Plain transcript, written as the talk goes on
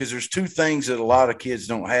because there's two things that a lot of kids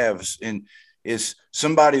don't have, and is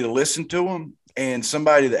somebody to listen to them and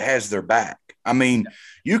somebody that has their back. I mean,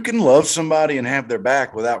 you can love somebody and have their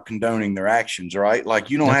back without condoning their actions, right? Like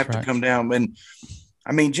you don't That's have to right. come down and,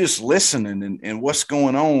 I mean, just listening and what's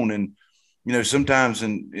going on. And, you know, sometimes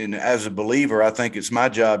as a believer, I think it's my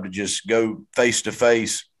job to just go face to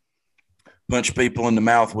face, punch people in the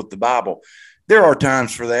mouth with the Bible. There are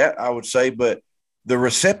times for that, I would say, but the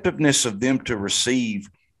receptiveness of them to receive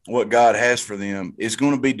what God has for them is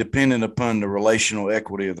going to be dependent upon the relational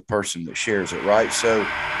equity of the person that shares it, right? So,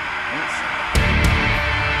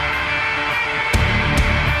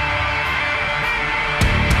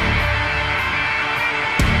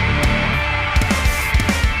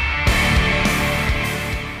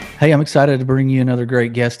 Hey, I'm excited to bring you another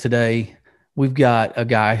great guest today. We've got a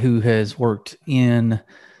guy who has worked in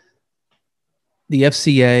the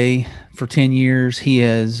FCA for 10 years. He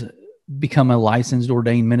has become a licensed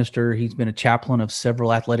ordained minister. He's been a chaplain of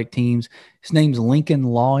several athletic teams. His name's Lincoln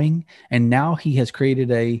Lawing, and now he has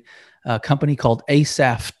created a company called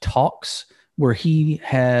Asaph Talks, where he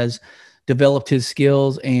has developed his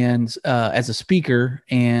skills and as a speaker,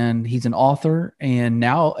 and he's an author, and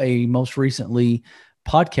now a most recently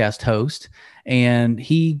podcast host. And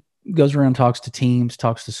he goes around, talks to teams,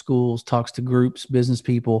 talks to schools, talks to groups, business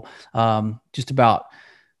people, just about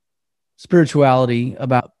spirituality,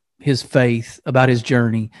 about his faith, about his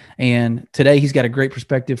journey. And today he's got a great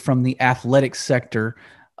perspective from the athletic sector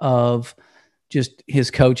of just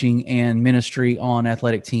his coaching and ministry on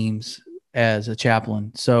athletic teams as a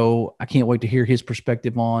chaplain. So I can't wait to hear his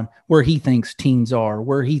perspective on where he thinks teens are,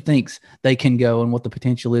 where he thinks they can go, and what the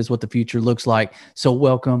potential is, what the future looks like. So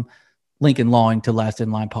welcome Lincoln Lawing to Last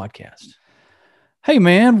in Line podcast. Hey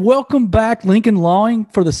man, welcome back Lincoln Lawing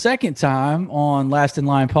for the second time on Last in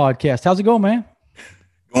Line podcast. How's it going, man?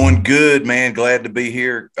 going good, man. Glad to be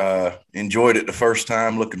here. Enjoyed it the first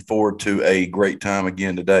time. Looking forward to a great time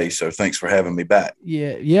again today. So thanks for having me back.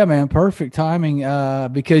 Yeah, man. Perfect timing.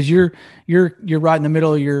 Because you're right in the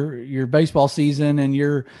middle of your baseball season, and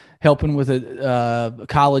you're helping with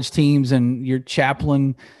college teams, and you're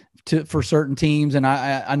chaplain for certain teams. And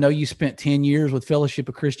I know you spent 10 years with Fellowship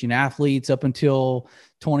of Christian Athletes up until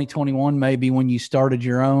 2021, maybe, when you started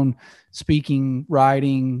your own speaking,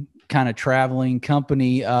 writing, kind of traveling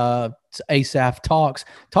company, Asaph Talks.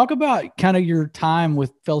 Talk about kind of your time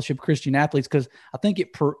with Fellowship Christian Athletes, because I think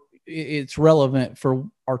it's relevant for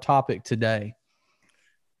our topic today.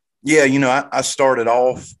 Yeah, I started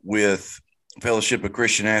off with Fellowship of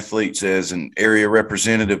Christian Athletes as an area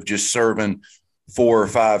representative, just serving 4 or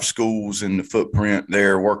 5 schools in the footprint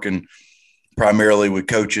there, working primarily with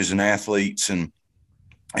coaches and athletes, and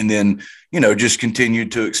then, just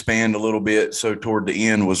continued to expand a little bit. So toward the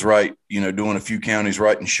end was doing a few counties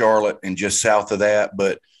right in Charlotte and just south of that.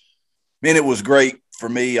 But man, it was great for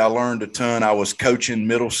me. I learned a ton. I was coaching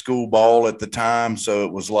middle school ball at the time. So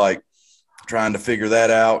it was like trying to figure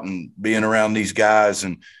that out and being around these guys,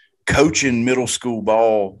 and coaching middle school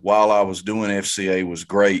ball while I was doing FCA was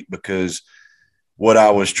great, because what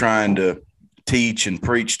I was trying to teach and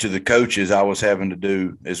preach to the coaches, I was having to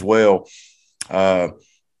do as well.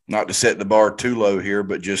 Not to set the bar too low here,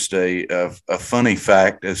 but just a funny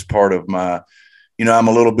fact as part of my, I'm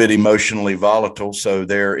a little bit emotionally volatile. So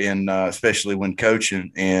there especially when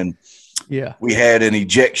coaching, and yeah, we had an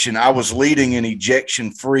ejection. I was leading an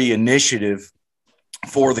ejection-free initiative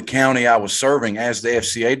for the county I was serving as the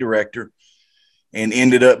FCA director, and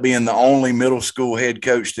ended up being the only middle school head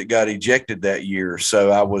coach that got ejected that year.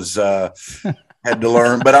 So I was had to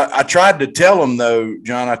learn. But I tried to tell them, though,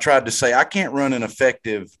 John, I tried to say I can't run an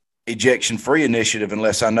effective ejection-free initiative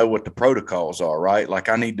unless I know what the protocols are, right? Like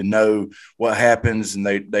I need to know what happens, and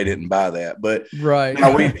they didn't buy that. But right,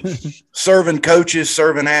 we serving coaches,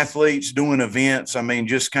 serving athletes, doing events. I mean,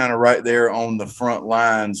 just kind of right there on the front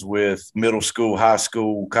lines with middle school, high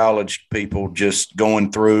school, college people, just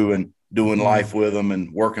going through and doing life with them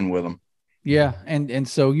and working with them. Yeah. And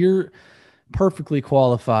so you're perfectly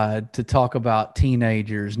qualified to talk about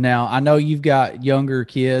teenagers. Now, I know you've got younger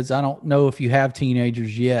kids. I don't know if you have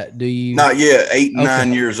teenagers yet. Do you? Not yet. 8 and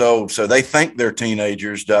 9 years old. So they think they're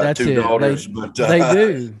teenagers. That's 2 it. daughters. They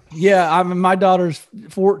do. Yeah. I mean, my daughter's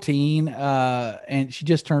 14, and she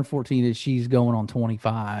just turned 14, and she's going on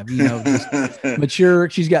 25, just mature.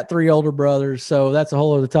 She's got 3 older brothers. So that's a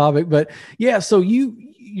whole other topic. But yeah, so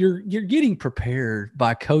you're getting prepared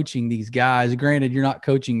by coaching these guys. Granted, you're not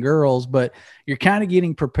coaching girls, but you're kind of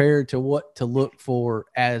getting prepared to what to look for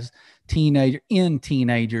as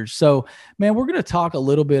teenagers. So, man, we're going to talk a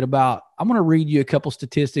little bit about, I'm going to read you a couple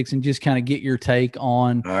statistics and just kind of get your take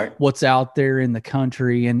on what's out there in the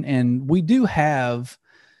country. And we do have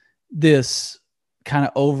this kind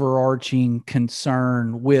of overarching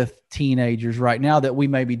concern with teenagers right now that we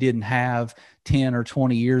maybe didn't have 10 or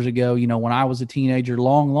 20 years ago. You know, when I was a teenager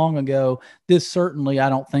long ago, this certainly I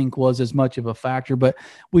don't think was as much of a factor, but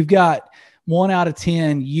we've got 1 out of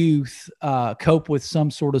 10 youth cope with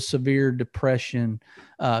some sort of severe depression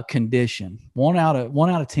condition. 1 out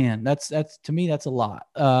of 10. That's to me, that's a lot.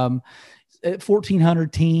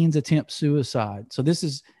 1,400 teens attempt suicide. So this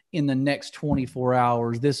is in the next 24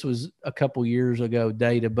 hours. This was a couple years ago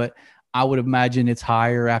data, but I would imagine it's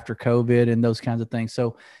higher after COVID and those kinds of things.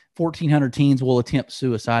 So 1,400 teens will attempt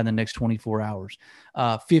suicide in the next 24 hours.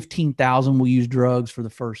 15,000 will use drugs for the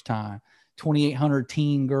first time. 2,800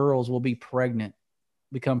 teen girls will become pregnant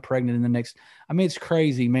in the next. I mean, it's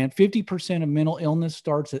crazy, man. 50% of mental illness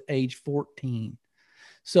starts at age 14.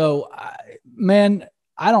 So, man,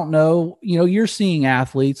 I don't know. You know, you're seeing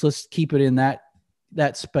athletes. Let's keep it in that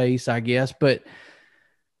space, I guess. But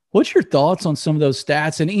what's your thoughts on some of those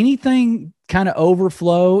stats and anything kind of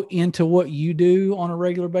overflow into what you do on a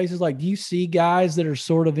regular basis? Like, do you see guys that are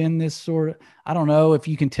sort of in this sort of, I don't know if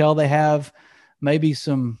you can tell they have maybe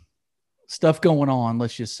some stuff going on,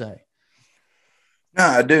 let's just say. No,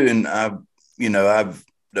 I do. And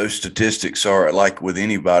those statistics are like with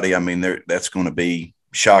anybody. I mean, that's going to be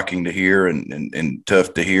shocking to hear and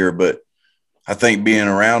tough to hear, but I think being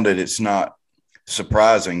around it, it's not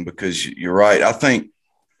surprising because you're right. I think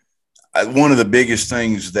one of the biggest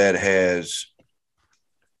things that has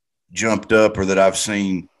jumped up or that I've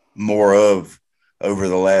seen more of over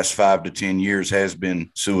the last 5 to 10 years has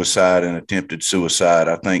been suicide and attempted suicide.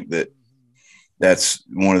 I think that's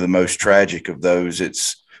one of the most tragic of those.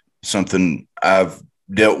 It's something I've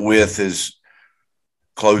dealt with as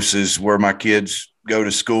close as where my kids go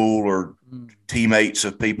to school or teammates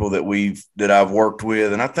of people that I've worked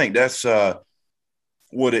with. And I think that's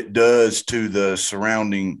what it does to the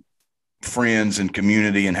surrounding friends and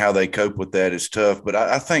community and how they cope with that is tough. But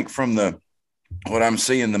I think from what I'm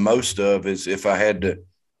seeing the most of is, if I had to,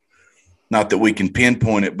 not that we can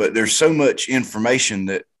pinpoint it, but there's so much information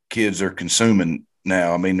that kids are consuming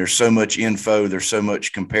now. I mean, there's so much info, there's so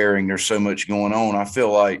much comparing, there's so much going on. I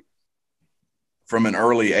feel like from an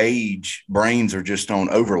early age, brains are just on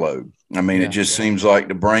overload. I mean, it just seems like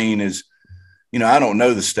the brain is, I don't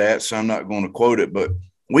know the stats, so I'm not going to quote it, but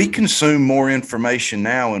we consume more information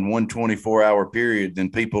now in one 24-hour period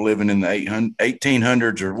than people living in the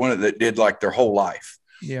 1800s or one that did like their whole life.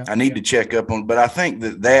 Yeah. I need to check up on, but I think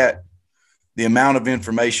that the amount of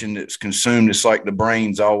information that's consumed, it's like the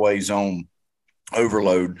brain's always on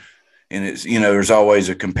overload, and it's, there's always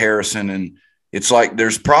a comparison, and it's like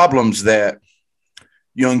there's problems that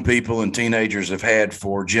young people and teenagers have had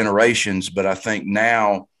for generations, but I think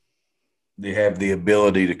now they have the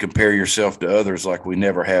ability to compare yourself to others like we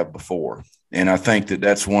never have before. And I think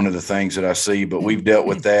that's one of the things that I see, but we've dealt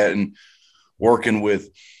with that, and working with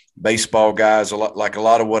baseball guys, a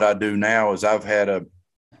lot of what I do now is I've had a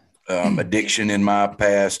addiction in my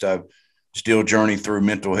past. I've still journeyed through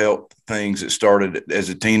mental health things that started as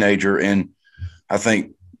a teenager. And I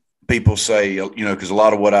think people say, because a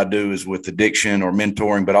lot of what I do is with addiction or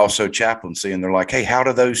mentoring, but also chaplaincy. And they're like, hey, how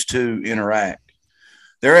do those two interact?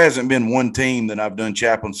 There hasn't been one team that I've done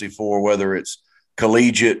chaplaincy for, whether it's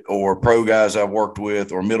collegiate or pro guys I've worked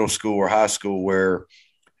with or middle school or high school, where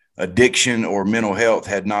addiction or mental health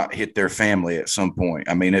had not hit their family at some point.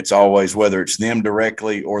 I mean, it's always, whether it's them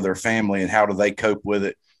directly or their family, and how do they cope with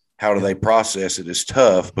it? How do they process it is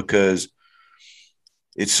tough, because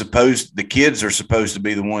the kids are supposed to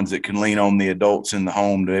be the ones that can lean on the adults in the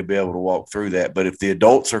home to be able to walk through that. But if the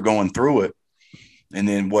adults are going through it, and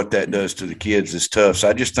then what that does to the kids is tough. So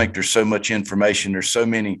I just think there's so much information. There's so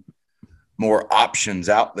many more options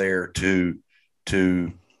out there to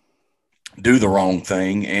do the wrong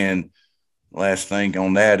thing. And last thing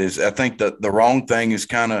on that is, I think that the wrong thing is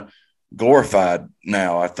kind of glorified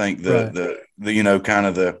now. I think the kind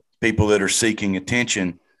of the people that are seeking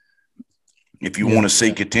attention, if you want to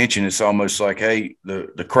seek attention, it's almost like, hey,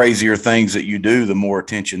 the crazier things that you do, the more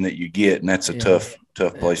attention that you get. And that's a tough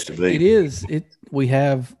place to be. It is. We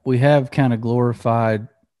have kind of glorified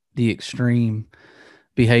the extreme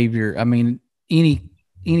behavior. I mean,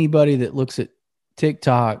 anybody that looks at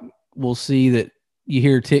TikTok will see that you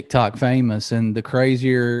hear TikTok famous, and the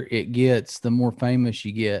crazier it gets, the more famous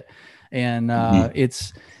you get. And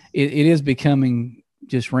it is becoming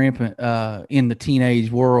just rampant in the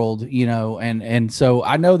teenage world, and so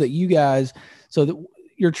I know that you guys, so that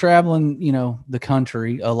you're traveling, the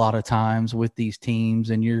country a lot of times with these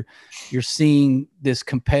teams, and you're seeing this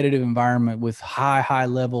competitive environment with high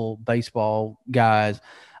level baseball guys.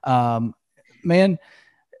 Man,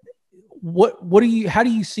 how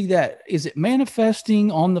do you see that? Is it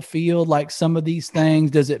manifesting on the field like some of these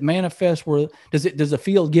things? Does it manifest does the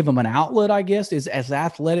field give them an outlet, I guess? As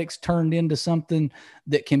athletics turned into something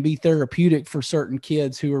that can be therapeutic for certain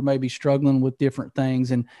kids who are maybe struggling with different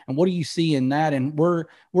things? And what do you see in that? And where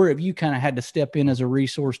have you kind of had to step in as a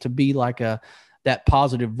resource to be like that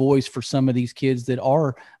positive voice for some of these kids that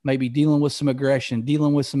are maybe dealing with some aggression,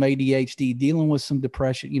 dealing with some ADHD, dealing with some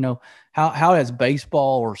depression? How has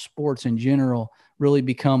baseball or sports in general really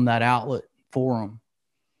become that outlet for them?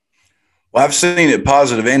 Well, I've seen it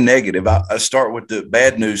positive and negative. I start with the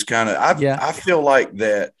bad news kind of. I feel like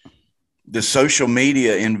that the social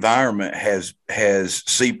media environment has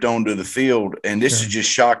seeped onto the field, and this has just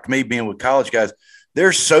shocked me being with college guys.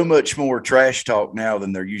 There's so much more trash talk now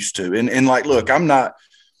than there used to. And like, look, I'm not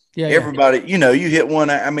everybody, you hit one.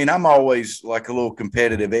 I mean, I'm always like a little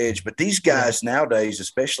competitive edge, but these guys nowadays,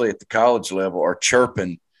 especially at the college level, are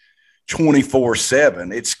chirping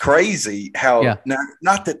 24/7. It's crazy how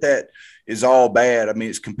not that is all bad. I mean,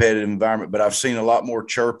 it's competitive environment, but I've seen a lot more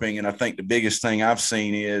chirping. And I think the biggest thing I've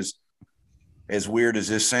seen is, as weird as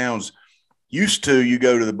this sounds, used to, you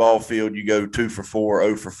go to the ball field, you go 2 for 4,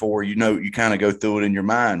 0 for 4, you kind of go through it in your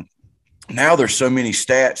mind. Now there's so many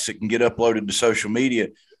stats that can get uploaded to social media,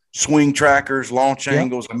 swing trackers, launch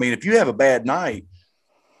angles. I mean, if you have a bad night,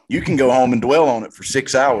 you can go home and dwell on it for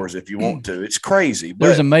 6 hours if you want to. It's crazy.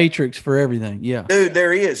 There's a matrix for everything. Yeah, dude,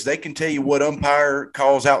 there is. They can tell you what umpire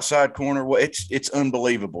calls outside corner. Well, it's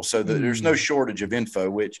unbelievable. So there's no shortage of info,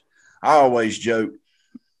 which I always joke.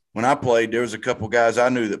 When I played, there was a couple guys I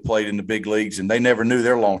knew that played in the big leagues, and they never knew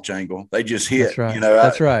their launch angle. They just hit. That's right.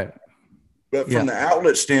 That's right. But from the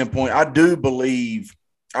outlet standpoint, I do believe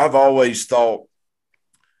 – I've always thought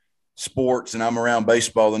sports, and I'm around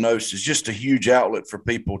baseball the most, is just a huge outlet for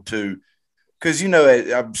people to – because,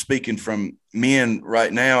 I'm speaking from men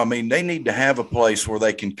right now. I mean, they need to have a place where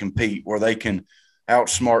they can compete, where they can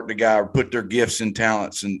outsmart the guy or put their gifts and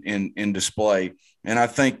talents in display. And I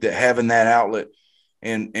think that having that outlet –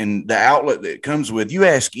 and the outlet that comes with, you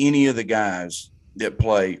ask any of the guys that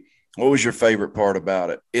play, what was your favorite part about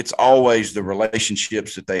it? It's always the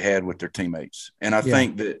relationships that they had with their teammates. And I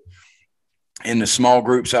think that in the small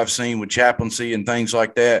groups I've seen with chaplaincy and things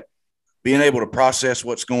like that, being able to process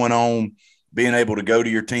what's going on, being able to go to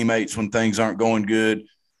your teammates when things aren't going good,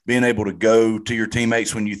 being able to go to your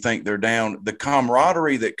teammates when you think they're down, the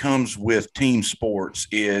camaraderie that comes with team sports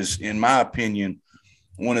is, in my opinion,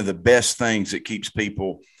 one of the best things that keeps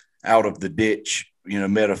people out of the ditch,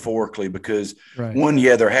 metaphorically, because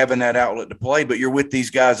they're having that outlet to play, but you're with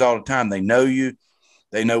these guys all the time. They know you,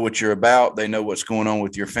 they know what you're about, they know what's going on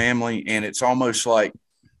with your family. And it's almost like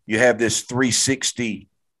you have this 360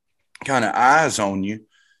 kind of eyes on you.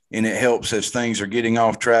 And it helps as things are getting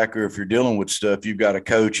off track, or if you're dealing with stuff, you've got a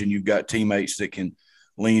coach and you've got teammates that can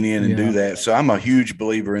lean in and do that. So I'm a huge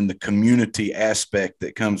believer in the community aspect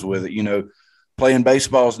that comes with it. Playing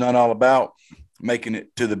baseball is not all about making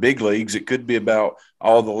it to the big leagues. It could be about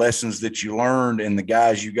all the lessons that you learned and the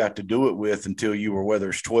guys you got to do it with until you were, whether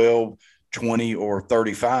it's 12, 20, or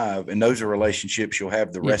 35. And those are relationships you'll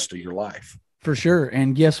have the rest of your life. For sure.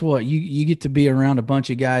 And guess what? You get to be around a bunch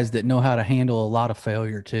of guys that know how to handle a lot of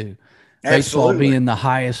failure too. Baseball being the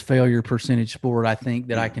highest failure percentage sport, I think,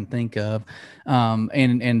 that I can think of,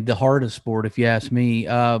 and the hardest sport, if you ask me.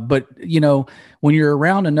 But, when you're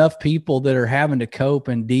around enough people that are having to cope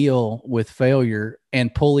and deal with failure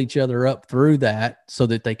and pull each other up through that so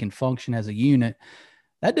that they can function as a unit,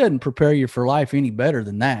 that doesn't prepare you for life any better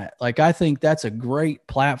than that. Like, I think that's a great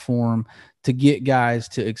platform to get guys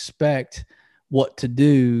to expect what to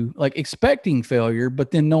do, like expecting failure, but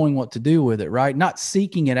then knowing what to do with it, right? Not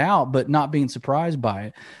seeking it out, but not being surprised by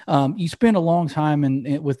it. You spent a long time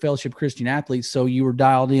with Fellowship Christian Athletes, so you were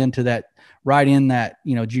dialed into that, right in that,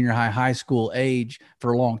 junior high school age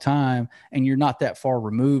for a long time, and you're not that far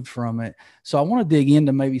removed from it. So I want to dig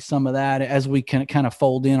into maybe some of that as we can kind of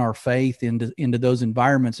fold in our faith into those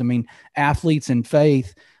environments. I mean, athletes and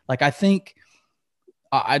faith, like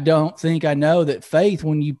I don't think I know that faith,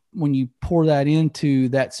 when you pour that into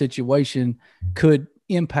that situation, could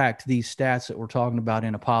impact these stats that we're talking about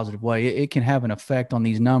in a positive way. It can have an effect on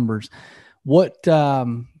these numbers. What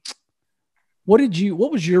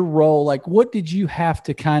was your role? Like, what did you have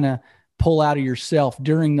to kind of pull out of yourself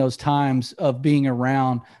during those times of being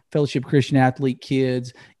around Fellowship Christian Athlete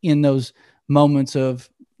kids in those moments of,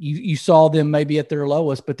 you saw them maybe at their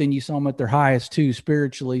lowest, but then you saw them at their highest too,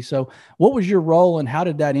 spiritually. So what was your role, and how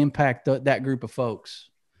did that impact that group of folks?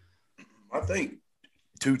 I think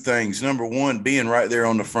two things. Number one, being right there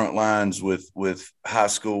on the front lines with high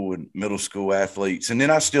school and middle school athletes. And then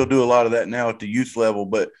I still do a lot of that now at the youth level,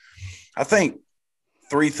 but I think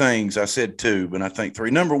three things. I said two, but I think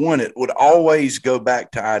three. Number one, it would always go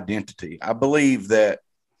back to identity. I believe that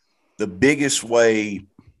the biggest way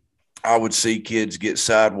I would see kids get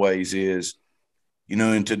sideways is,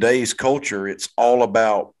 in today's culture, it's all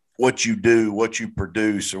about what you do, what you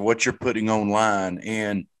produce, or what you're putting online.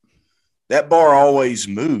 And that bar always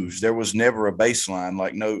moves. There was never a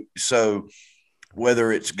baseline. So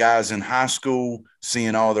whether it's guys in high school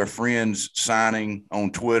seeing all their friends signing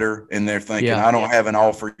on Twitter and they're thinking, I don't have an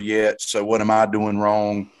offer yet, so what am I doing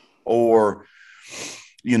wrong? Or,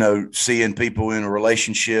 seeing people in a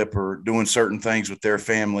relationship or doing certain things with their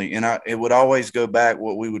family. And it would always go back.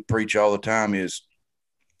 What we would preach all the time is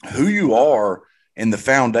who you are, and the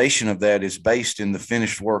foundation of that is based in the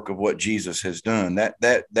finished work of what Jesus has done.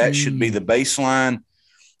 That should be the baseline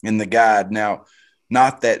and the guide. Now,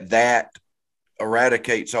 not that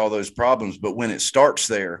eradicates all those problems, but when it starts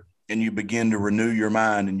there and you begin to renew your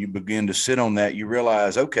mind and you begin to sit on that, you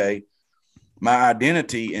realize, okay, my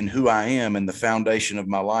identity and who I am and the foundation of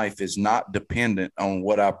my life is not dependent on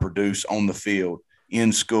what I produce on the field,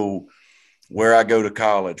 in school, where I go to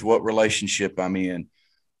college, what relationship I'm in.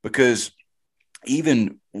 Because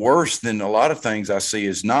even worse than a lot of things I see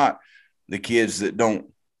is not the kids that don't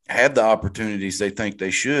have the opportunities they think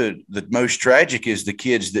they should. The most tragic is the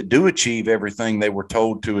kids that do achieve everything they were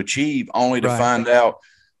told to achieve, only to find out,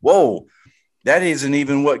 whoa, that isn't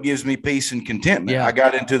even what gives me peace and contentment. I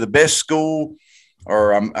got into the best school,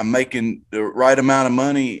 or I'm making the right amount of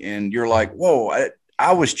money, and you're like, whoa,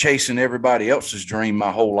 I was chasing everybody else's dream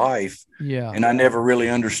my whole life. Yeah. And I never really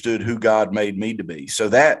understood who God made me to be. So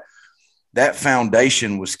that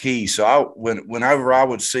foundation was key. So whenever I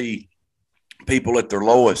would see people at their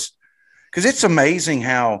lowest, because it's amazing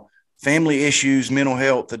how family issues, mental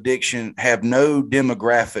health, addiction have no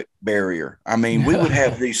demographic barrier. I mean, we would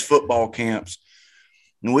have these football camps,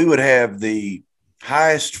 and we would have the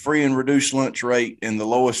highest free and reduced lunch rate and the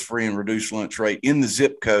lowest free and reduced lunch rate in the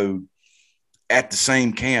zip code at the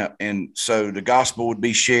same camp. And so the gospel would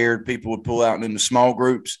be shared. People would pull out into small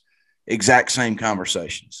groups, exact same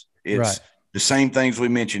conversations. It's the same things we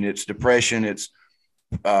mentioned. It's depression. It's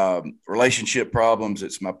relationship problems.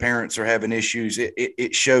 It's my parents are having issues.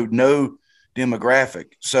 It showed no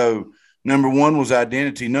demographic. So number one was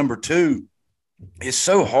identity. Number two, it's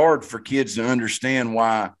so hard for kids to understand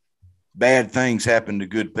why bad things happen to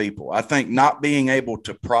good people. I think not being able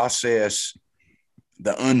to process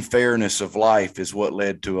the unfairness of life is what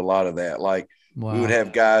led to a lot of that. Like we would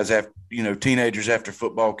have guys after, teenagers after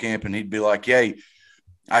football camp, and he'd be like, "Hey,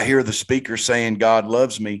 I hear the speaker saying God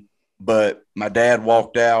loves me, but my dad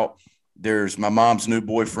walked out. There's my mom's new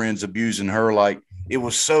boyfriend's abusing her." Like, it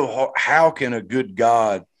was so hard. How can a good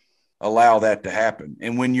God allow that to happen?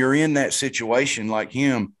 And when you're in that situation like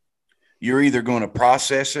him, you're either going to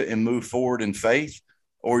process it and move forward in faith,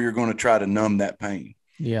 or you're going to try to numb that pain.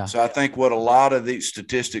 Yeah. So I think what a lot of these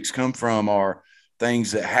statistics come from are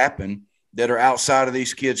things that happen that are outside of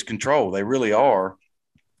these kids' control. They really are.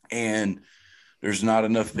 And there's not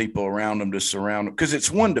enough people around them to surround them, because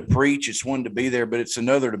it's one to preach, it's one to be there, but it's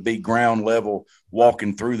another to be ground level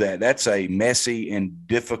walking through that. That's a messy and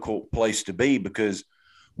difficult place to be, because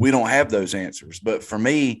we don't have those answers. But for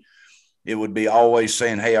me, it would be always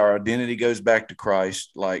saying, hey, our identity goes back to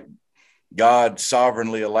Christ. Like, God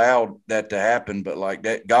sovereignly allowed that to happen, but like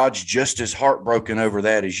that, God's just as heartbroken over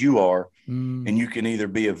that as you are. And you can either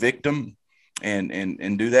be a victim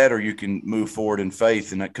and do that, or you can move forward in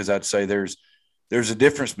faith. And because I'd say there's a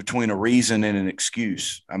difference between a reason and an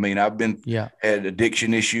excuse. I mean, I've had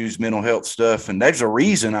addiction issues, mental health stuff, and there's a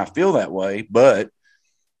reason I feel that way, but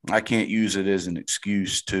I can't use it as an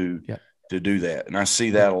excuse to do that. And I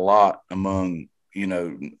see that a lot among,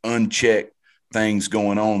 unchecked things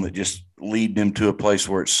going on that just lead them to a place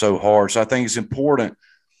where it's so hard. So I think it's important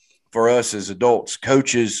for us as adults,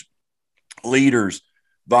 coaches, leaders,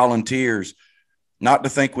 volunteers, not to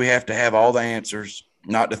think we have to have all the answers,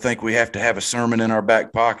 not to think we have to have a sermon in our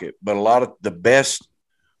back pocket, but a lot of the best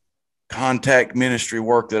contact ministry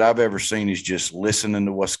work that I've ever seen is just listening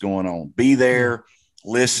to what's going on. Be there,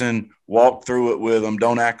 listen, walk through it with them.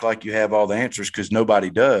 Don't act like you have all the answers, because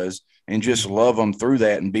nobody does, and just love them through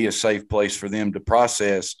that and be a safe place for them to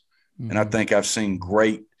process. And I think I've seen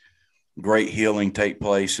great healing take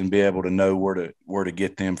place and be able to know where to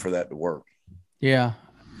get them for that to work. Yeah.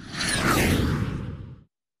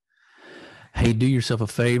 Hey, do yourself a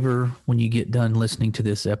favor when you get done listening to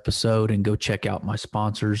this episode and go check out my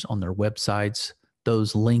sponsors on their websites.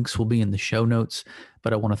 Those links will be in the show notes,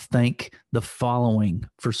 but I want to thank the following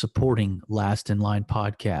for supporting Last in Line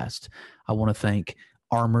podcast. I want to thank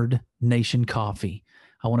Armored Nation Coffee.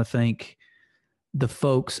 I want to thank the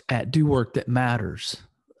folks at Do Work That Matters.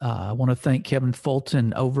 I want to thank Kevin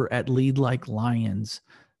Fulton over at Lead Like Lions.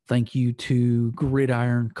 Thank you to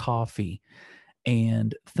Gridiron Coffee.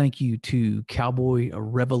 And thank you to Cowboy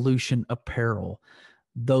Revolution Apparel.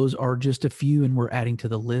 Those are just a few, and we're adding to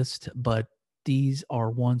the list, but these are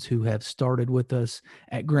ones who have started with us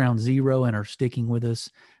at ground zero and are sticking with us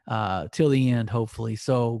till the end, hopefully.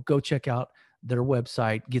 So go check out their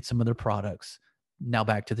website, get some of their products. Now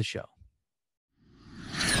back to the show.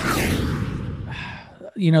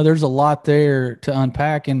 There's a lot there to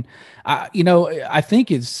unpack. And, I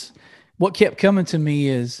think it's what kept coming to me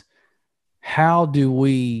is, how do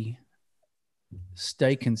we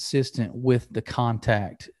stay consistent with the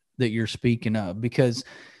contact that you're speaking of? Because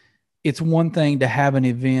it's one thing to have an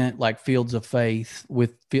event like Fields of Faith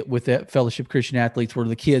with that Fellowship Christian Athletes, where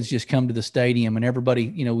the kids just come to the stadium and everybody,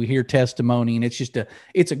 we hear testimony, and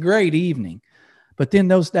it's a great evening. But then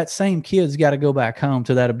that same kid's got to go back home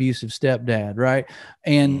to that abusive stepdad, right?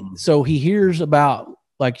 And so he hears about,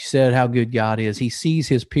 like you said, how good God is. He sees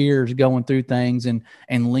his peers going through things and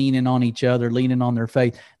leaning on each other, leaning on their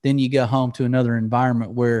faith. Then you go home to another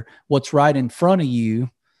environment where what's right in front of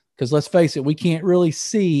you, because let's face it, we can't really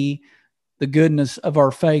see the goodness of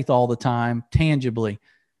our faith all the time tangibly.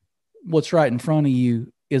 What's right in front of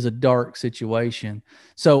you is a dark situation.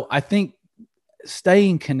 So I think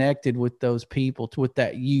staying connected with those people, with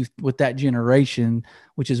that youth, with that generation,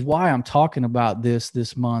 which is why I'm talking about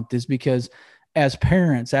this month, is because as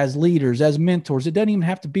parents, as leaders, as mentors, it doesn't even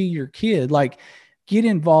have to be your kid. Like, get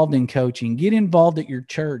involved in coaching, get involved at your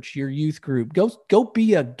church, your youth group. Go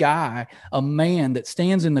be a guy, a man that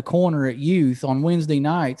stands in the corner at youth on Wednesday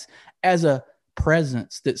nights as a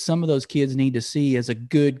presence that some of those kids need to see, as a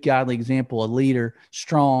good, godly example, a leader,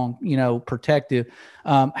 strong, protective.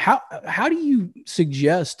 How do you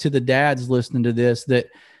suggest to the dads listening to this that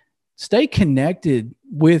stay connected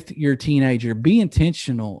with your teenager, be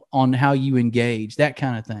intentional on how you engage, that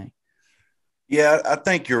kind of thing? Yeah, I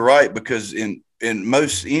think you're right, because in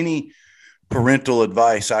most any parental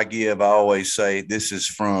advice I give, I always say this is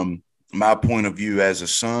from my point of view as a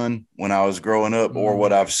son when I was growing up, or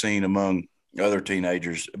what I've seen among other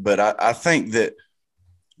teenagers. But I think that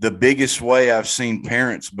the biggest way I've seen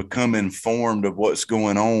parents become informed of what's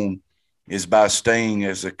going on is by staying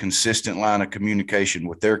as a consistent line of communication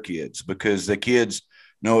with their kids, because the kids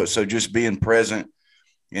know it. So just being present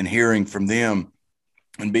and hearing from them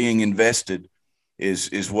and being invested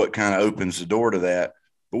is what kind of opens the door to that.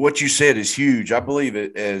 But what you said is huge. I believe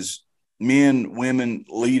it, as men, women,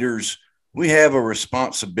 leaders, we have a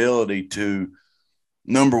responsibility to,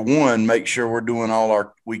 number one, make sure we're doing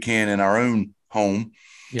all we can in our own home,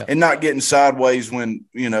 and not getting sideways when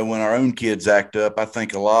our own kids act up. I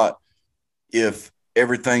think a lot, if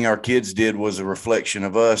everything our kids did was a reflection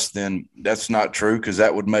of us, then that's not true, because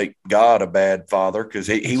that would make God a bad father, because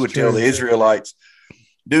he would tell the Israelites,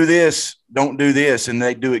 do this, don't do this, and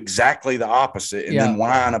they do exactly the opposite, and then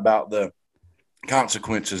whine about the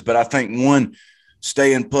consequences. But I think, one,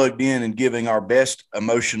 staying plugged in and giving our best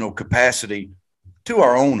emotional capacity to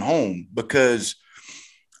our own home, because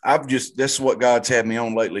that's what God's had me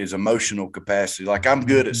on lately, is emotional capacity. Like, I'm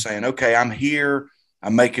good at saying, okay, I'm here,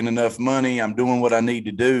 I'm making enough money, I'm doing what I need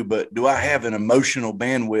to do, but do I have an emotional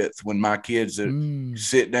bandwidth when my kids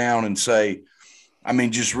sit down and say,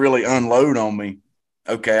 just really unload on me?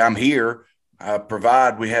 Okay, I'm here, I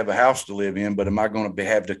provide, we have a house to live in, but am I going to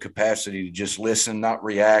have the capacity to just listen, not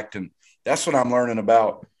react? And that's what I'm learning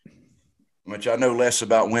about, which I know less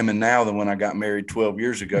about women now than when I got married 12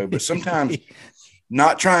 years ago. But sometimes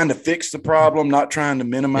not trying to fix the problem, not trying to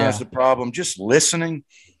minimize the problem, just listening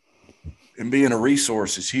and being a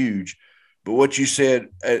resource is huge. But what you said,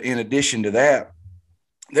 in addition to that,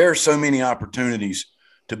 there are so many opportunities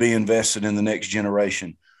to be invested in the next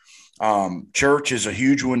generation. Church is a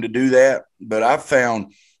huge one to do that. But I've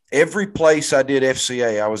found every place I did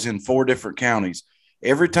FCA, I was in 4 different counties.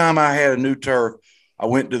 Every time I had a new turf, I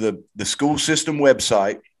went to the school system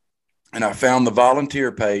website and I found the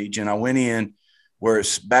volunteer page, and I went in where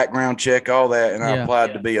it's background check, all that. And I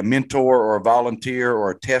applied to be a mentor or a volunteer or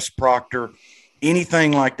a test proctor,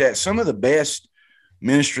 anything like that. Some of the best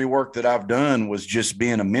ministry work that I've done was just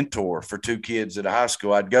being a mentor for 2 kids at a high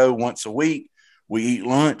school. I'd go once a week. We eat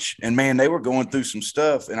lunch, and man, they were going through some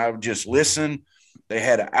stuff, and I would just listen. They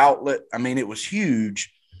had an outlet. It was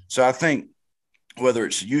huge. So I think whether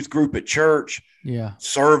it's a youth group at church,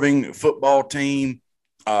 serving a football team,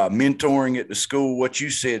 mentoring at the school, what you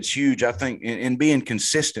said is huge. I think in being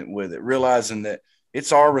consistent with it, realizing that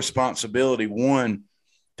it's our responsibility, one,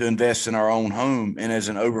 to invest in our own home. And as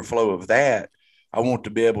an overflow of that, I want to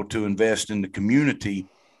be able to invest in the community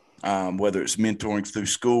whether it's mentoring through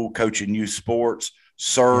school, coaching youth sports,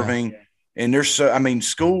 serving. And there's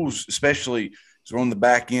schools, especially we're on the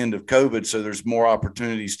back end of COVID, so there's more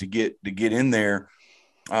opportunities to get in there.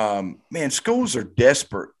 Schools are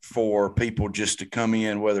desperate for people just to come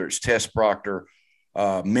in, whether it's test proctor,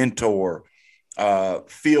 mentor,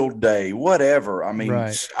 field day, whatever.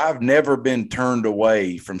 I've never been turned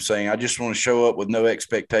away from saying, I just want to show up with no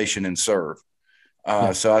expectation and serve.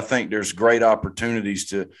 So I think there's great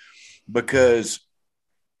opportunities because,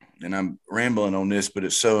 and I'm rambling on this, but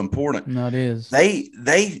it's so important. No, it is.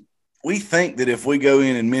 We think that if we go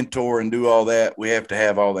in and mentor and do all that, we have to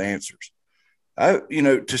have all the answers.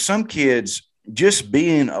 To some kids, just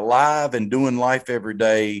being alive and doing life every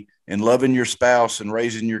day and loving your spouse and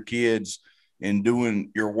raising your kids and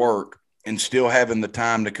doing your work and still having the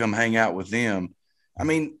time to come hang out with them,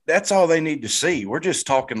 that's all they need to see. We're just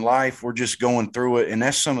talking life. We're just going through it. And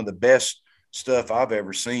that's some of the best stuff I've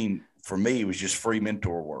ever seen for me was just free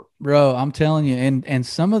mentor work. Bro, I'm telling you, and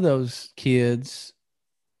some of those kids,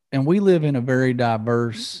 and we live in a very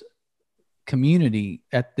diverse community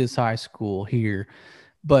at this high school here,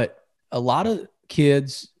 but a lot of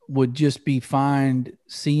kids would just be fine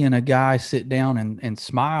seeing a guy sit down and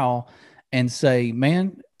smile and say,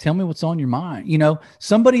 man, tell me what's on your mind.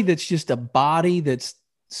 Somebody that's just a body that's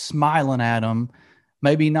smiling at them,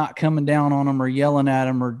 maybe not coming down on them or yelling at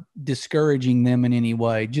them or discouraging them in any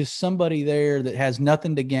way. Just somebody there that has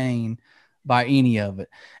nothing to gain by any of it.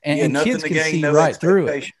 And kids can see right through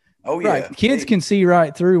it. Oh yeah. Right. Kids can see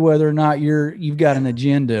right through whether or not you've got an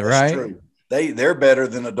agenda, right? True. They're better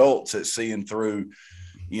than adults at seeing through,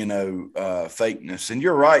 fakeness. And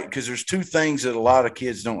you're right, because there's two things that a lot of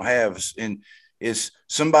kids don't have, and is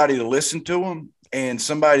somebody to listen to them and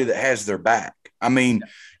somebody that has their back.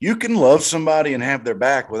 You can love somebody and have their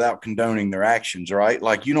back without condoning their actions, right?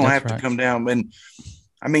 Like you don't have to come down and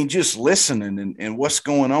just listening and what's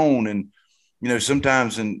going on. And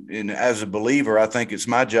sometimes as a believer, I think it's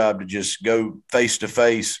my job to just go face to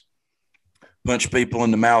face, punch people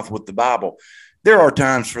in the mouth with the Bible. There are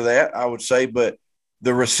times for that, I would say, but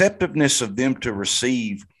the receptiveness of them to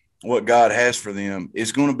receive what God has for them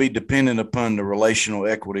is going to be dependent upon the relational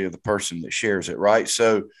equity of the person that shares it, right?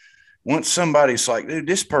 So once somebody's like, dude,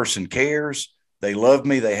 this person cares, they love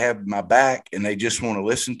me, they have my back, and they just want to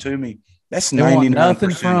listen to me, that's 99%. Want nothing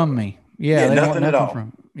from me. Yeah, they nothing want at all.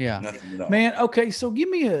 From yeah, nothing at all. Man, okay, so give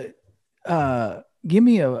me a,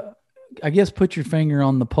 I guess put your finger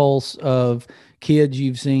on the pulse of kids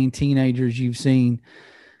you've seen, teenagers you've seen.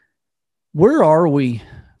 Where are we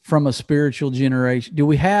from a spiritual generation? Do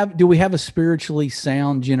we have a spiritually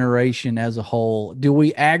sound generation as a whole? Do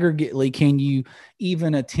we aggregately, can you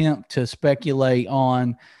even attempt to speculate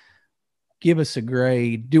on, give us a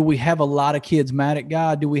grade? Do we have a lot of kids mad at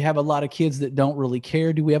God? Do we have a lot of kids that don't really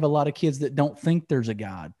care? Do we have a lot of kids that don't think there's a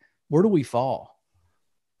God? Where do we fall?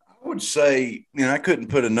 I would say, I couldn't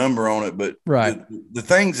put a number on it, but right. The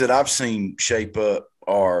things that I've seen shape up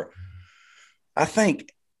are, I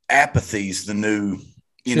think apathy's the new,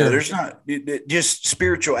 there's not just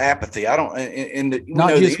spiritual apathy. I don't,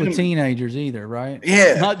 not just with teenagers either, right?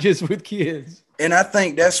 Yeah. Not just with kids. And I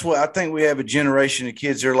think we have a generation of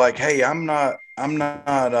kids that are like, hey, I'm not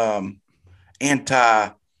anti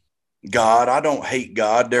God. I don't hate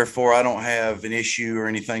God. Therefore I don't have an issue or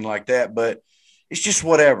anything like that, but it's just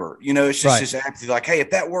whatever, it's just this apathy. Like, hey, if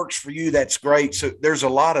that works for you, that's great. So there's a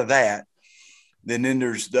lot of that. Then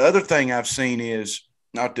there's the other thing I've seen is,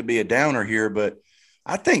 not to be a downer here, but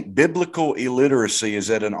I think biblical illiteracy is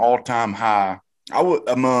at an all-time high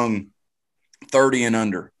among 30 and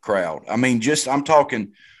under crowd. I'm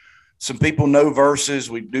talking, some people know verses,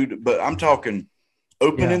 we do, but I'm talking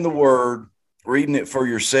opening the word, reading it for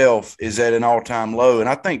yourself is at an all-time low. And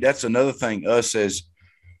I think that's another thing us as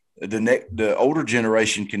the older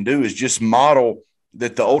generation can do is just model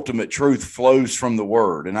that the ultimate truth flows from the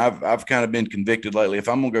word. And I've kind of been convicted lately. If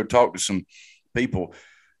I'm going to go talk to some people,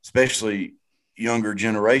 especially younger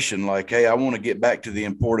generation, like, hey, I want to get back to the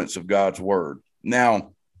importance of God's word.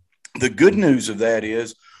 Now, the good news of that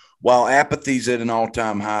is, while apathy is at an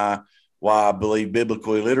all-time high, while I believe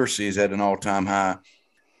biblical illiteracy is at an all-time high,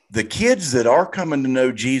 the kids that are coming to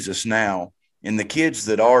know Jesus now and the kids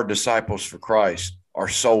that are disciples for Christ are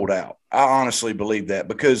sold out. I honestly believe that,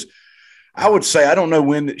 because I would say, I don't know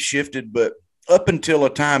when it shifted, but up until a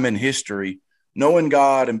time in history, knowing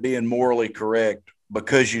God and being morally correct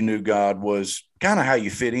because you knew God was kind of how you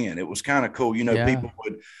fit in. It was kind of cool. People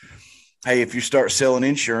would, hey, if you start selling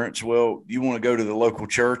insurance, well, you want to go to the local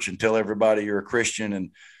church and tell everybody you're a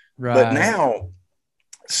Christian. But now,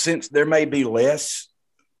 since there may be less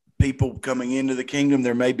people coming into the kingdom,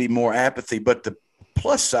 there may be more apathy, but the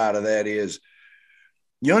plus side of that is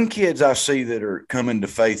young kids I see that are coming to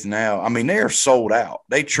faith now. I mean, they are sold out.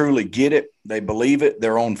 They truly get it. They believe it.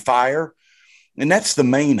 They're on fire. And that's the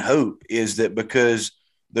main hope, is that because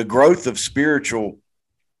the growth of spiritual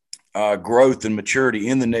growth and maturity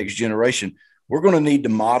in the next generation, we're going to need to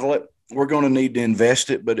model it. We're going to need to invest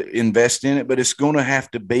in it, but it's going to have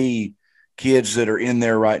to be kids that are in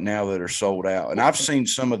there right now that are sold out. And I've seen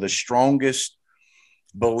some of the strongest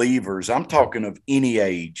believers, I'm talking of any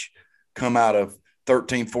age, come out of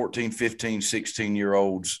 13, 14, 15,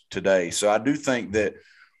 16-year-olds today. So I do think that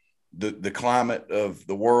the climate of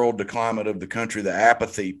the world, the climate of the country, the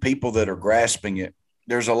apathy, people that are grasping it,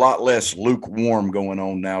 there's a lot less lukewarm going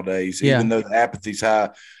on nowadays. Yeah. Even though the apathy's high,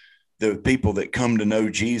 the people that come to know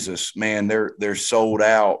Jesus, man, they're sold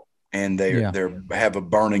out, and they have a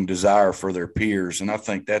burning desire for their peers. And I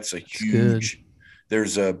think that's a huge,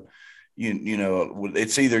 there's a, you know,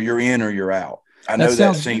 it's either you're in or you're out. I know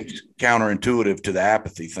that seems counterintuitive to the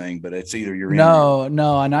apathy thing, but it's either you're in.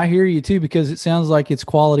 No, and I hear you too, because it sounds like it's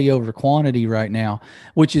quality over quantity right now,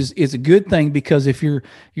 which is a good thing, because if you're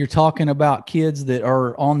talking about kids that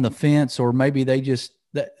are on the fence, or maybe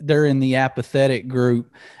they're in the apathetic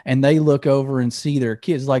group and they look over and see their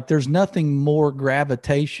kids, like there's nothing more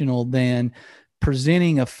gravitational than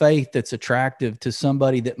presenting a faith that's attractive to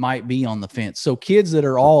somebody that might be on the fence. So kids that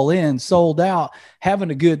are all in, sold out, having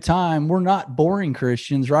a good time, we're not boring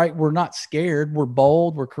Christians, right? We're not scared. We're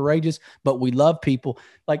bold. We're courageous, but we love people.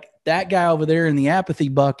 Like that guy over there in the apathy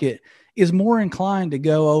bucket is more inclined to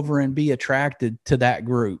go over and be attracted to that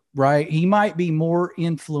group, right? He might be more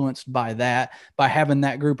influenced by that, by having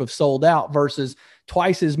that group of sold out, versus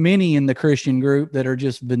twice as many in the Christian group that are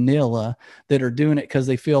just vanilla, that are doing it because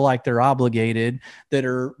they feel like they're obligated, that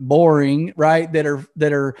are boring, right? That are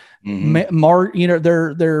they're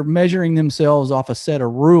measuring themselves off a set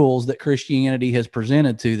of rules that Christianity has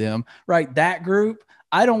presented to them, right? That group,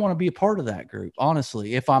 I don't want to be a part of that group,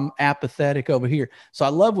 honestly, if I'm apathetic over here. So I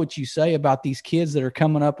love what you say about these kids that are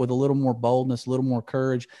coming up with a little more boldness, a little more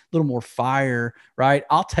courage, a little more fire, right?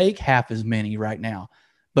 I'll take half as many right now,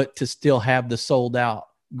 but to still have the sold out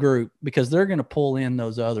group, because they're going to pull in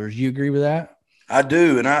those others. You agree with that? I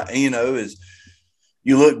do. And as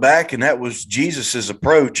you look back, and that was Jesus's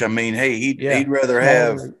approach. I mean, hey, he'd rather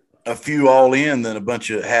have a few all in than a bunch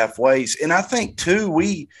of halfways. And I think too,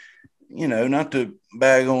 not to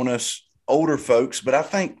bag on us older folks, but I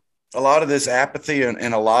think a lot of this apathy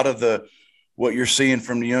and a lot of what you're seeing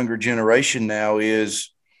from the younger generation now is,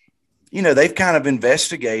 they've kind of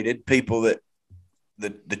investigated people that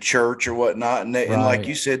the church or whatnot. And like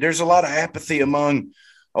you said, there's a lot of apathy among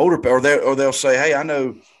older people, or they'll say, hey, I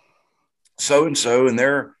know so-and-so, and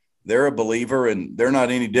they're a believer, and they're not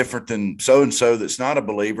any different than so-and-so that's not a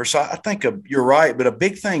believer. So I think you're right. But a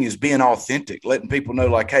big thing is being authentic, letting people know,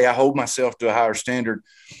 like, hey, I hold myself to a higher standard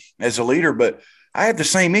as a leader, but I have the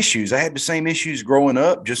same issues. I had the same issues growing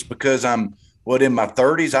up. Just because I'm in my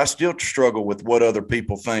 30s, I still struggle with what other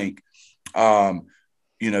people think.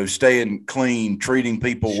 Staying clean, treating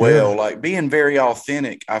people well, like being very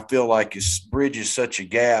authentic. I feel like it bridges such a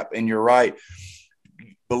gap. And you're right.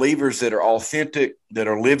 Believers that are authentic, that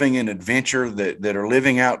are living in adventure, that are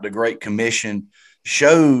living out the Great Commission,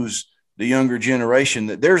 shows the younger generation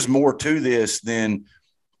that there's more to this than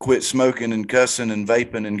quit smoking and cussing and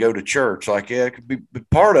vaping and go to church. Like, yeah, it could be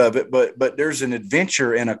part of it, but there's an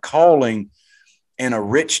adventure and a calling and a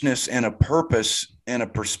richness and a purpose and a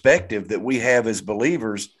perspective that we have as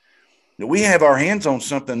believers, that we have our hands on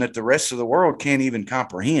something that the rest of the world can't even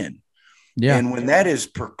comprehend. Yeah. And when that is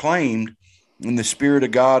proclaimed, and the Spirit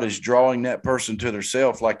of God is drawing that person to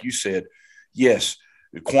themselves, like you said, yes,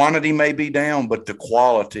 the quantity may be down, but the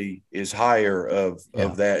quality is higher of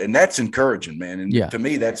that. And that's encouraging, man. And to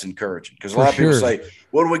me, that's encouraging, because a lot of people say,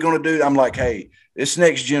 what are we going to do? I'm like, hey, this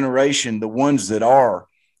next generation, the ones that are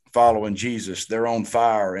following Jesus, they're on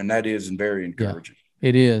fire. And that is very encouraging. Yeah,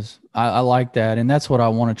 it is. I like that. And that's what I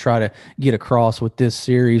want to try to get across with this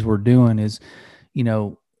series we're doing is,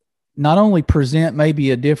 not only present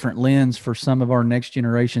maybe a different lens for some of our next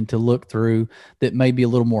generation to look through that may be a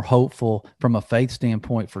little more hopeful from a faith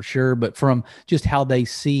standpoint for sure, but from just how they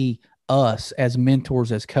see us as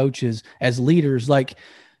mentors, as coaches, as leaders. Like,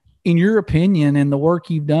 in your opinion and the work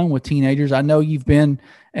you've done with teenagers, I know you've been,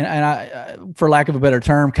 and I, for lack of a better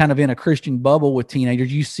term, kind of in a Christian bubble with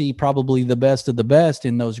teenagers. You see probably the best of the best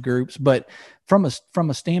in those groups, but from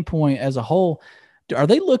a standpoint as a whole, are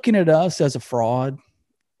they looking at us as a fraud?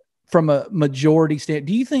 From a majority stand,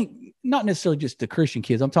 do you think, not necessarily just the Christian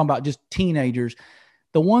kids, I'm talking about just teenagers,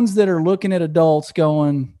 the ones that are looking at adults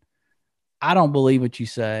going, I don't believe what you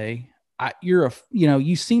say.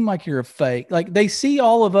 you seem like you're a fake. Like they see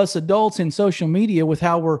all of us adults in social media with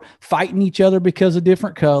how we're fighting each other because of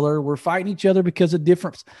different color. We're fighting each other because of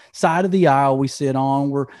different side of the aisle we sit on.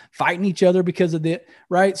 We're fighting each other because of the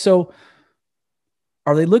right. So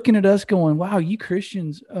are they looking at us going, wow, you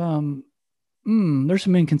Christians, there's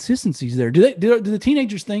some inconsistencies there. Do the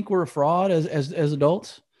teenagers think we're a fraud as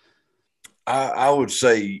adults? I would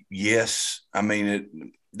say yes. I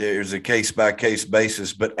mean, there's a case by case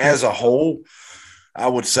basis, but as a whole, I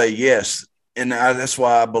would say yes. And that's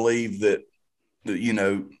why I believe that,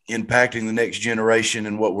 impacting the next generation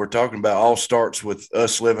and what we're talking about all starts with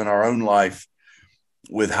us living our own life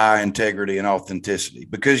with high integrity and authenticity.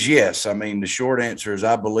 Because yes, I mean, the short answer is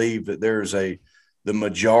I believe that the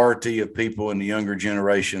majority of people in the younger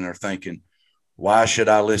generation are thinking, why should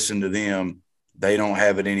I listen to them? They don't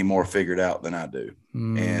have it any more figured out than I do.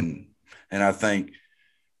 And I think,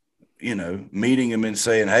 meeting them and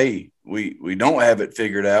saying, hey, we don't have it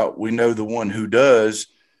figured out. We know the one who does.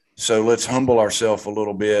 So let's humble ourselves a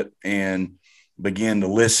little bit and begin to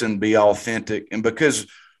listen, be authentic. And because,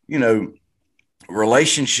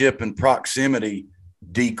 relationship and proximity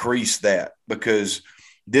decrease that, because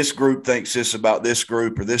this group thinks this about this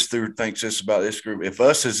group, or this group thinks this about this group. If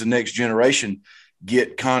us as the next generation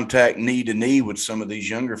get contact knee to knee with some of these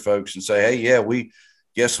younger folks and say, hey, yeah,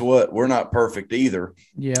 guess what? We're not perfect either.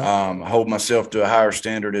 Yeah. I hold myself to a higher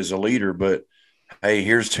standard as a leader, but hey,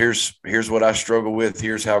 here's what I struggle with.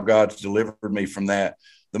 Here's how God's delivered me from that.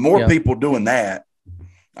 The more people doing that,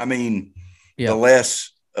 I mean, the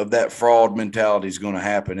less of that fraud mentality is going to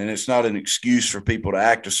happen. And it's not an excuse for people to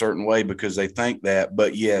act a certain way because they think that.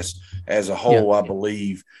 But yes, as a whole, I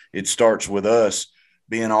believe it starts with us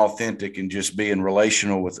being authentic and just being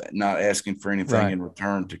relational, with not asking for anything in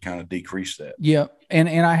return, to kind of decrease that. Yeah. And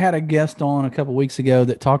I had a guest on a couple of weeks ago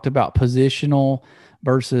that talked about positional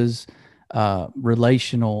versus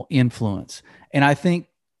relational influence. And I think,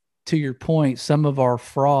 to your point, some of our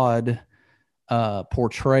fraud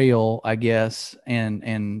portrayal, I guess,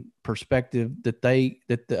 and perspective that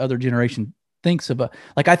the other generation thinks about.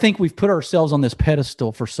 Like, I think we've put ourselves on this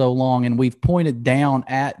pedestal for so long, and we've pointed down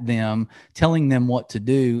at them, telling them what to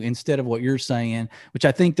do instead of what you're saying, which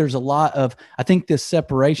I think there's a lot of, I think this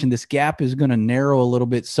separation, this gap is going to narrow a little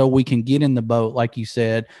bit so we can get in the boat, like you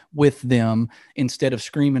said, with them instead of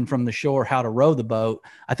screaming from the shore how to row the boat.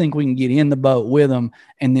 I think we can get in the boat with them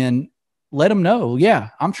and then let them know, yeah,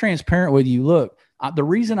 I'm transparent with you. Look, the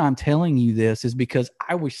reason I'm telling you this is because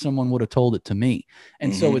I wish someone would have told it to me.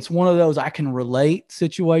 And so it's one of those I can relate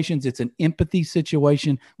situations. It's an empathy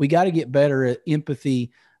situation. We got to get better at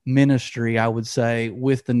empathy ministry, I would say,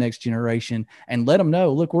 with the next generation, and let them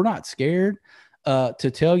know, look, we're not scared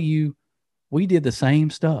to tell you we did the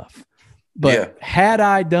same stuff. But had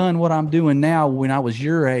I done what I'm doing now when I was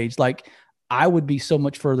your age, like, I would be so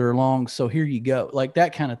much further along. So here you go, like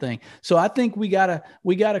that kind of thing. So I think we got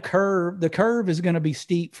a curve. The curve is going to be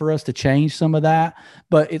steep for us to change some of that,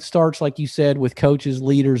 but it starts, like you said, with coaches,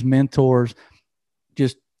 leaders, mentors,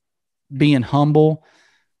 just being humble,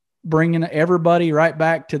 bringing everybody right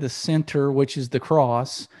back to the center, which is the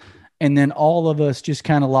cross. And then all of us just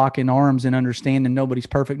kind of locking arms and understanding nobody's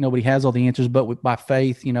perfect. Nobody has all the answers, but by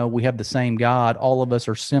faith, we have the same God. All of us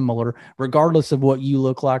are similar, regardless of what you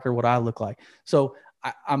look like or what I look like. So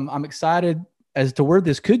I'm excited as to where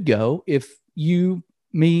this could go if you,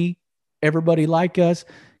 me, everybody like us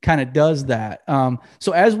kind of does that.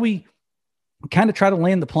 So as we kind of try to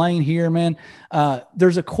land the plane here, man,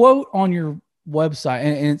 there's a quote on your website,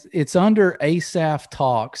 and it's under Asaph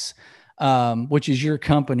Talks, which is your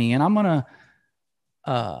company. And I'm going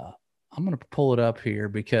to pull it up here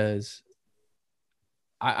because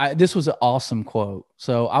this was an awesome quote.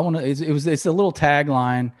 So it's a little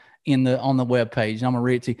tagline on the webpage. And I'm going to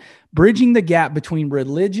read it to you. Bridging the gap between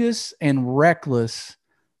religious and reckless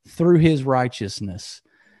through his righteousness.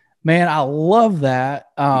 Man, I love that.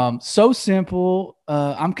 So simple.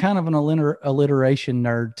 I'm kind of an alliteration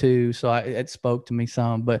nerd too. So it spoke to me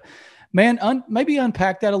some, but man, maybe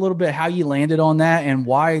unpack that a little bit, how you landed on that and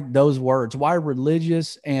why those words, why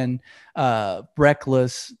religious and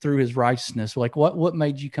reckless through his righteousness. Like what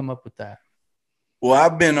made you come up with that? Well,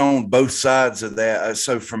 I've been on both sides of that.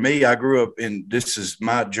 So for me, I grew up this is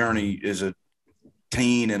my journey as a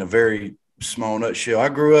teen in a very small nutshell. I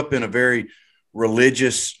grew up in a very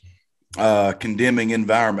religious, condemning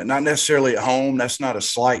environment, not necessarily at home. That's not a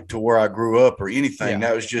slight to where I grew up or anything.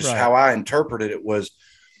 That was just how I interpreted it was,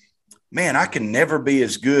 man, I can never be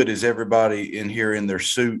as good as everybody in here in their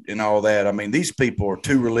suit and all that. I mean, these people are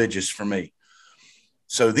too religious for me.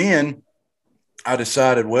 So then I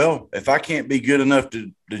decided, well, if I can't be good enough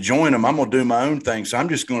to join them, I'm going to do my own thing. So I'm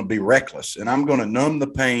just going to be reckless, and I'm going to numb the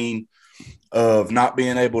pain of not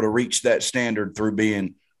being able to reach that standard through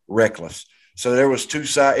being reckless. So there was two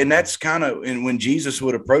sides, and that's kind of, and when Jesus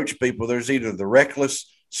would approach people, there's either the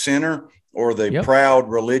reckless sinner or the proud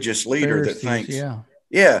religious leader that thinks,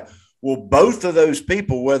 yeah, well, both of those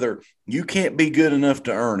people, whether you can't be good enough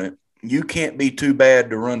to earn it, you can't be too bad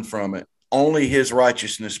to run from it, only his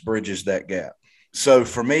righteousness bridges that gap. So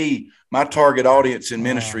for me, my target audience in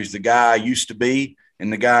ministry is the guy I used to be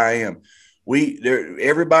and the guy I am.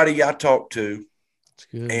 Everybody I talk to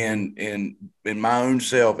and in my own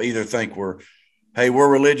self either think we're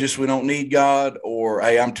religious, we don't need God, or,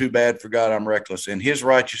 hey, I'm too bad for God, I'm reckless. And his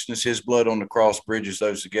righteousness, his blood on the cross bridges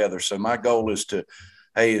those together. So my goal is to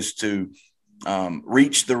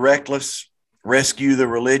reach the reckless, rescue the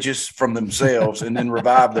religious from themselves, and then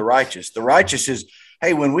revive the righteous. The righteous is,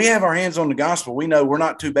 hey, when we have our hands on the gospel, we know we're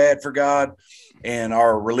not too bad for God, and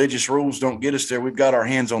our religious rules don't get us there. We've got our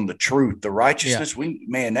hands on the truth, the righteousness.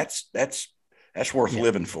 That's worth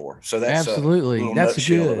living for. So that's absolutely that's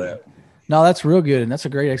good. Of that. No, that's real good, and that's a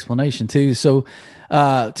great explanation too. So,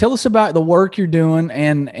 tell us about the work you're doing,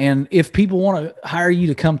 and if people want to hire you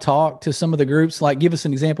to come talk to some of the groups, like give us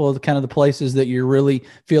an example of the kind of the places that you really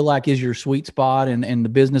feel like is your sweet spot, and the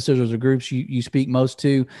businesses or the groups you speak most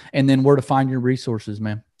to, and then where to find your resources,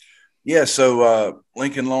 man. Yeah, so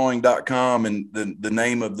LincolnLawing.com, and the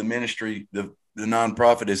name of the ministry, the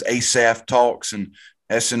nonprofit, is Asaph Talks, and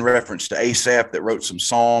that's in reference to Asaph that wrote some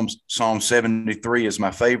Psalms. Psalm 73 is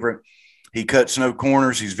my favorite. He cuts no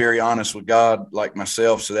corners. He's very honest with God, like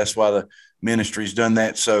myself. So that's why the ministry's done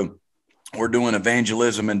that. So we're doing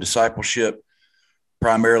evangelism and discipleship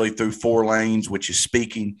primarily through 4 lanes, which is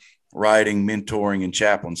speaking, writing, mentoring, and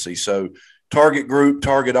chaplaincy. So target group,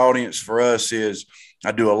 target audience for us is,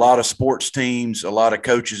 I do a lot of sports teams, a lot of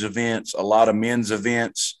coaches events, a lot of men's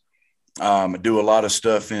events. I do a lot of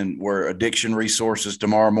stuff where addiction resources.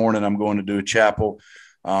 Tomorrow morning, I'm going to do a chapel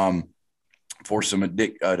for some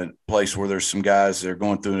place where there's some guys that are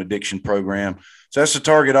going through an addiction program. So that's the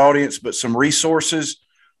target audience, but some resources.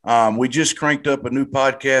 We just cranked up a new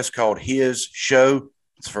podcast called His Show.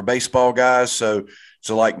 It's for baseball guys. So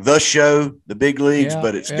like The Show, the big leagues,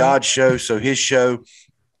 but it's God's show. So His Show.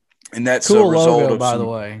 And that's cool a result logo, of by the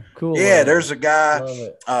way. Cool. Yeah, logo. There's a guy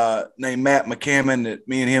named Matt McCammon that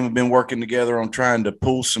me and him have been working together on trying to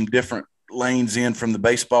pull some different lanes in from the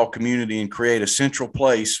baseball community and create a central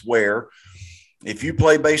place where if you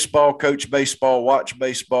play baseball, coach baseball, watch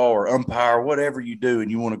baseball, or umpire, whatever you do, and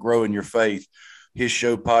you want to grow in your faith, His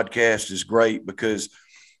Show podcast is great because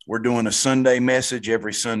we're doing a Sunday message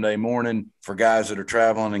every Sunday morning for guys that are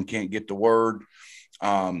traveling and can't get the word.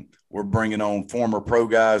 We're bringing on former pro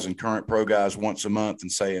guys and current pro guys once a month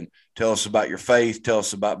and saying, tell us about your faith, tell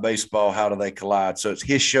us about baseball, how do they collide? So it's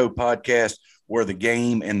His Show podcast, where the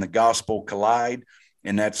game and the gospel collide.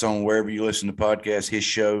 And that's on wherever you listen to podcasts, His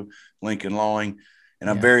Show, Lincoln Lawing. And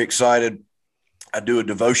I'm very excited. I do a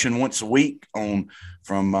devotion once a week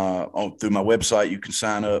through my website. You can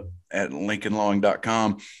sign up at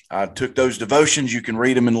LincolnLawing.com. I took those devotions. You can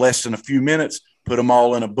read them in less than a few minutes, put them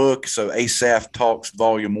all in a book. So Asaph Talks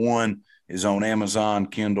Volume 1 is on Amazon,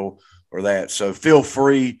 Kindle, or that. So feel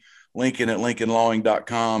free, Lincoln at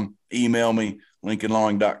LincolnLawing.com. Email me,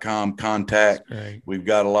 LincolnLawing.com, contact. We've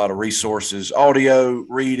got a lot of resources, audio,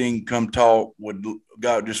 reading, come talk.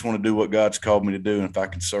 God, just want to do what God's called me to do. And if I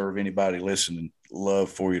can serve anybody listening, love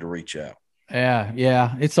for you to reach out.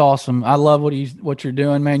 Yeah. It's awesome. I love what you're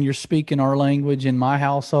doing, man. You're speaking our language in my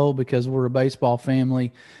household because we're a baseball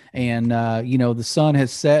family. And, the sun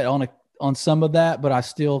has set on some of that, but I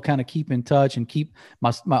still kind of keep in touch and keep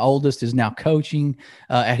my oldest is now coaching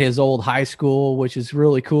at his old high school, which is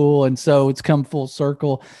really cool. And so it's come full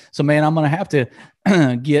circle. So, man, I'm going to have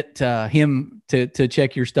to get him to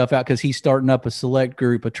check your stuff out because he's starting up a select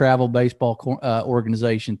group, a travel baseball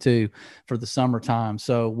organization too for the summertime.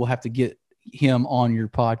 So we'll have to get him on your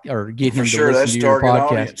podcast or get him to listen to your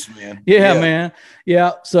podcast. Audience, man. Yeah, man.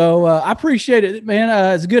 Yeah. So I appreciate it,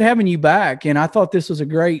 man. It's good having you back. And I thought this was a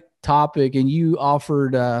great topic and you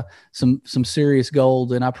offered some serious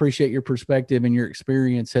gold, and I appreciate your perspective, and your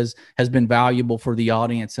experience has been valuable for the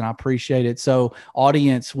audience, and I appreciate it. So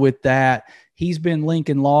audience, with that, he's been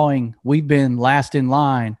Lincoln Lawing. We've been Last in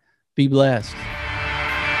Line. Be blessed.